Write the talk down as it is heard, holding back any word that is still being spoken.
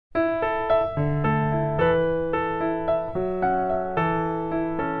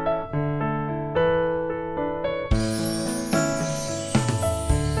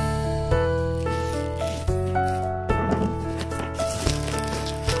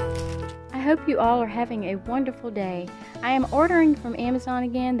hope you all are having a wonderful day. I am ordering from Amazon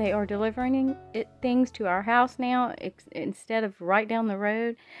again. They are delivering things to our house now instead of right down the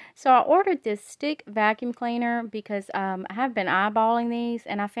road. So I ordered this stick vacuum cleaner because I have been eyeballing these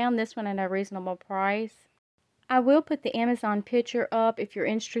and I found this one at a reasonable price. I will put the Amazon picture up if you're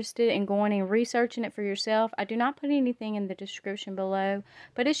interested in going and researching it for yourself. I do not put anything in the description below,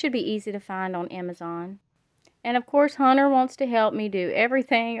 but it should be easy to find on Amazon. And of course, Hunter wants to help me do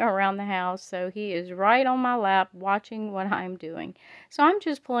everything around the house, so he is right on my lap watching what I'm doing. So I'm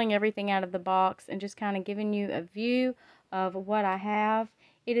just pulling everything out of the box and just kind of giving you a view of what I have.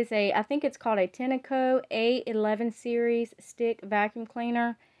 It is I think it's called a Tenneco A11 series stick vacuum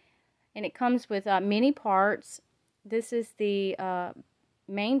cleaner, and it comes with many parts. This is the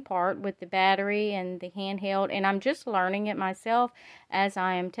main part with the battery and the handheld, and I'm just learning it myself as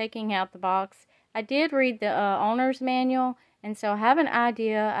I am taking out the box. I did read the owner's manual, and so I have an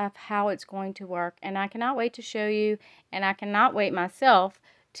idea of how it's going to work, and I cannot wait to show you, and I cannot wait myself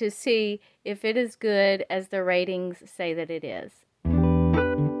to see if it is good as the ratings say that it is.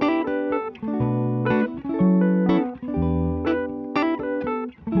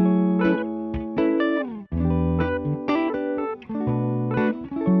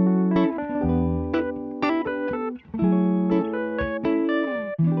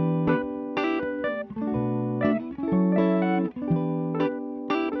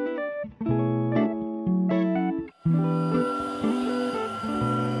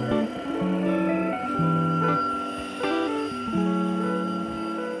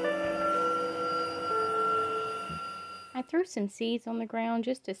 I threw some seeds on the ground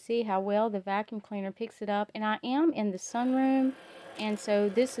just to see how well the vacuum cleaner picks it up, and I am in the sunroom, and so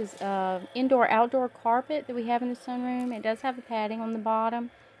this is indoor-outdoor carpet that we have in the sunroom. It does have a padding on the bottom,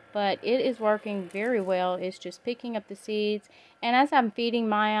 but it is working very well. It's just picking up the seeds, and as I'm feeding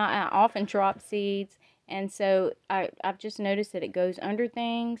Maya, I often drop seeds, and so I've just noticed that it goes under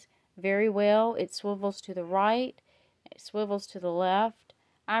things very well. It swivels to the right, it swivels to the left.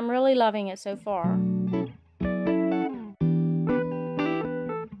 I'm really loving it so far.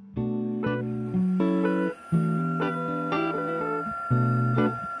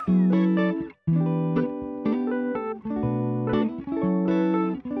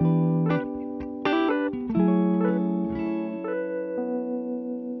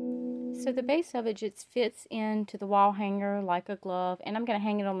 So the base of it just fits into the wall hanger like a glove, and I'm going to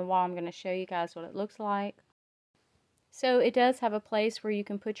hang it on the wall. I'm going to show you guys what it looks like. So it does have a place where you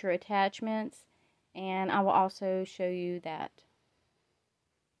can put your attachments, and I will also show you that.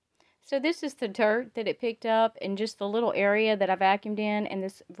 So this is the dirt that it picked up and just the little area that I vacuumed in, and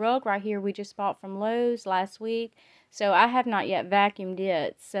this rug right here we just bought from Lowe's last week. So I have not yet vacuumed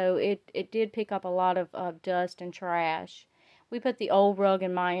it, so it did pick up a lot of dust and trash. We put the old rug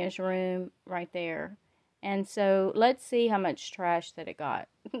in Maya's room right there. And so let's see how much trash that it got.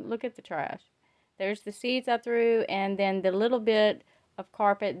 Look at the trash. There's the seeds I threw, and then the little bit of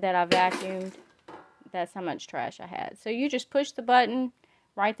carpet that I vacuumed. That's how much trash I had. So you just push the button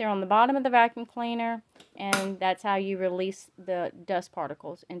right there on the bottom of the vacuum cleaner, and that's how you release the dust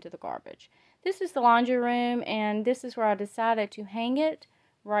particles into the garbage. This is the laundry room, and this is where I decided to hang it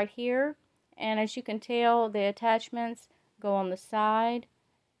right here. And as you can tell, the attachments go on the side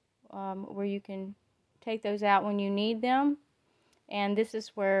where you can take those out when you need them, and this is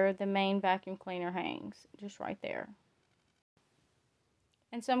where the main vacuum cleaner hangs, just right there.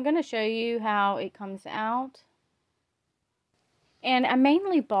 And so I'm going to show you how it comes out. And I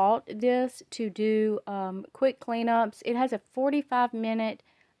mainly bought this to do quick cleanups. It has a 45-minute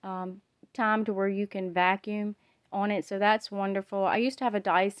time to where you can vacuum on it, so that's wonderful. I used to have a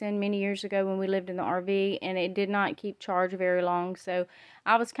Dyson many years ago when we lived in the RV, and it did not keep charge very long, so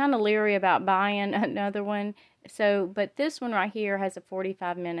I was kind of leery about buying another one. But this one right here has a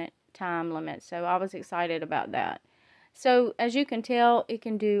 45-minute time limit, so I was excited about that. So as you can tell, it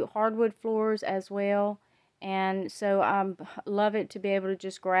can do hardwood floors as well, and so I love it to be able to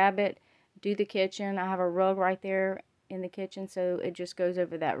just grab it, do the kitchen. I have a rug right there in the kitchen, so it just goes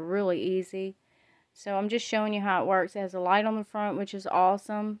over that really easy. So I'm just showing you how it works. It has a light on the front, which is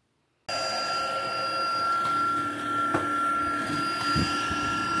awesome.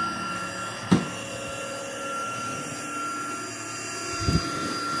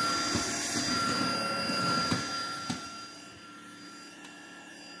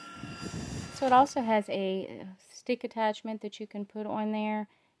 So it also has a stick attachment that you can put on there.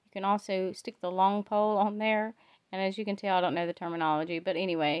 You can also stick the long pole on there. And as you can tell, I don't know the terminology, but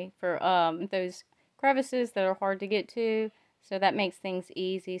anyway, for those crevices that are hard to get to, so that makes things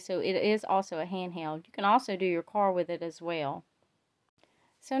easy. So it is also a handheld. You can also do your car with it as well.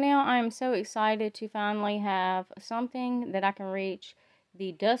 So now I am so excited to finally have something that I can reach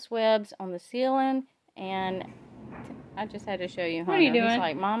the dust webs on the ceiling, and I just had to show you, Hunter. What are you doing? He's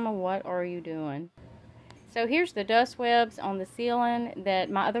like, Mama, what are you doing? So here's the dust webs on the ceiling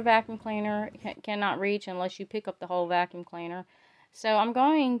that my other vacuum cleaner cannot reach unless you pick up the whole vacuum cleaner. So I'm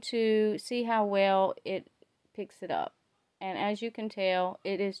going to see how well it picks it up. And as you can tell,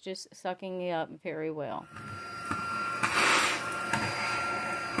 it is just sucking it up very well.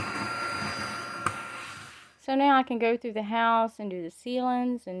 So now I can go through the house and do the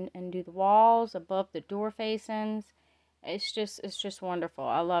ceilings and do the walls above the door facings. It's just wonderful.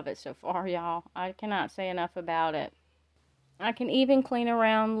 I love it so far, y'all. I cannot say enough about it. I can even clean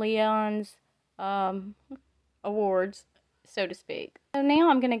around Leon's awards, so to speak. So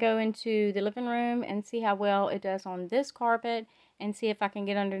now I'm going to go into the living room and see how well it does on this carpet and see if I can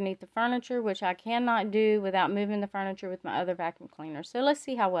get underneath the furniture, which I cannot do without moving the furniture with my other vacuum cleaner. So let's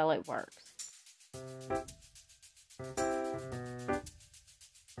see how well it works.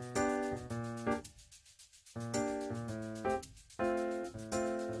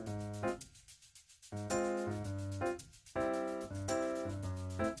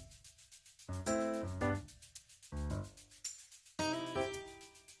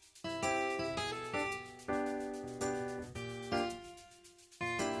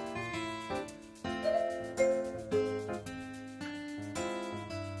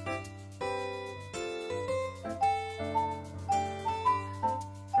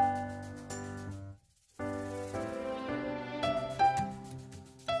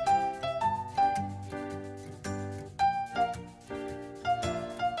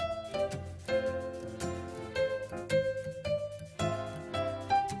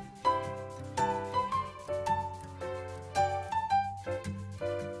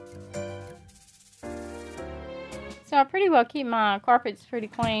 So I pretty well keep my carpets pretty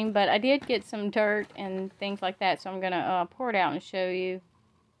clean, but I did get some dirt and things like that, so I'm going to pour it out and show you.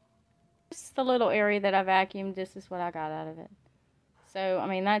 This is the little area that I vacuumed. This is what I got out of it. So, I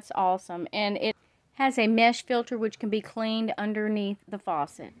mean, that's awesome. And it has a mesh filter which can be cleaned underneath the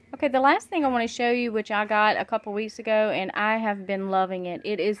faucet. Okay, the last thing I want to show you, which I got a couple weeks ago, and I have been loving it.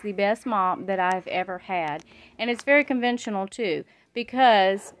 It is the best mop that I've ever had. And it's very conventional, too,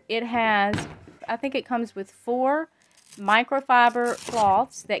 because it has, I think it comes with 4 microfiber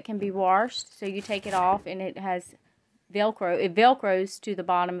cloths that can be washed. So you take it off and it has Velcro. It Velcros to the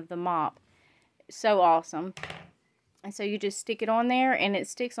bottom of the mop. So awesome. And so you just stick it on there and it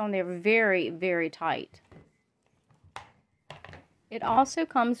sticks on there very, very tight. It also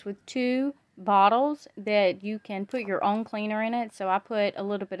comes with 2 bottles that you can put your own cleaner in it. So I put a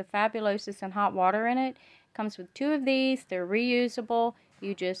little bit of Fabulosis and hot water in it. It comes with 2 of these. They're reusable.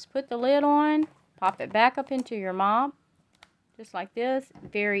 You just put the lid on, pop it back up into your mop. Just like this.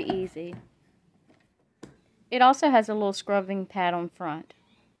 Very easy. It also has a little scrubbing pad on front.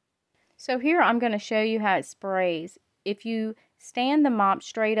 So here I'm going to show you how it sprays. If you stand the mop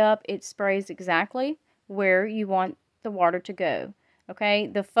straight up, it sprays exactly where you want the water to go. Okay,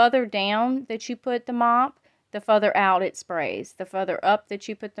 the further down that you put the mop, the further out it sprays. The further up that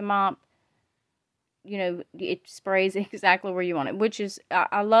you put the mop, you know, it sprays exactly where you want it, which is,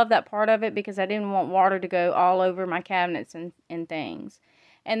 I love that part of it because I didn't want water to go all over my cabinets and things.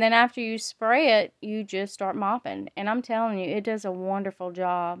 And then after you spray it, you just start mopping. And I'm telling you, it does a wonderful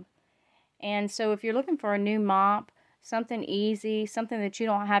job. And so if you're looking for a new mop, something easy, something that you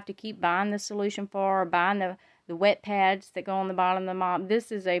don't have to keep buying the solution for or buying the wet pads that go on the bottom of the mop,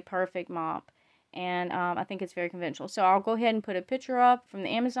 this is a perfect mop. And I think it's very conventional. So I'll go ahead and put a picture up from the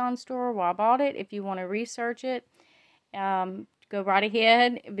Amazon store where I bought it. If you want to research it, go right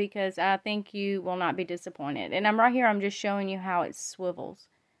ahead because I think you will not be disappointed. And I'm right here, I'm just showing you how it swivels.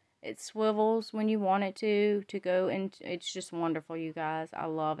 It swivels when you want it to go, and it's just wonderful, you guys. I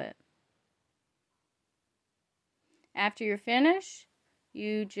love it. After you're finished,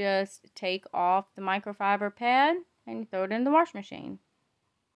 you just take off the microfiber pad and you throw it in the wash machine.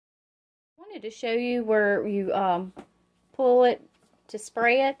 I wanted to show you where you pull it to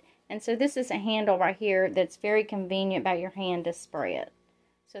spray it. And so this is a handle right here that's very convenient by your hand to spray it.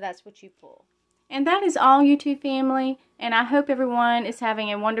 So that's what you pull. And that is all, YouTube family. And I hope everyone is having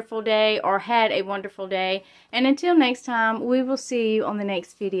a wonderful day or had a wonderful day. And until next time, we will see you on the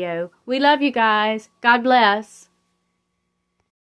next video. We love you guys. God bless.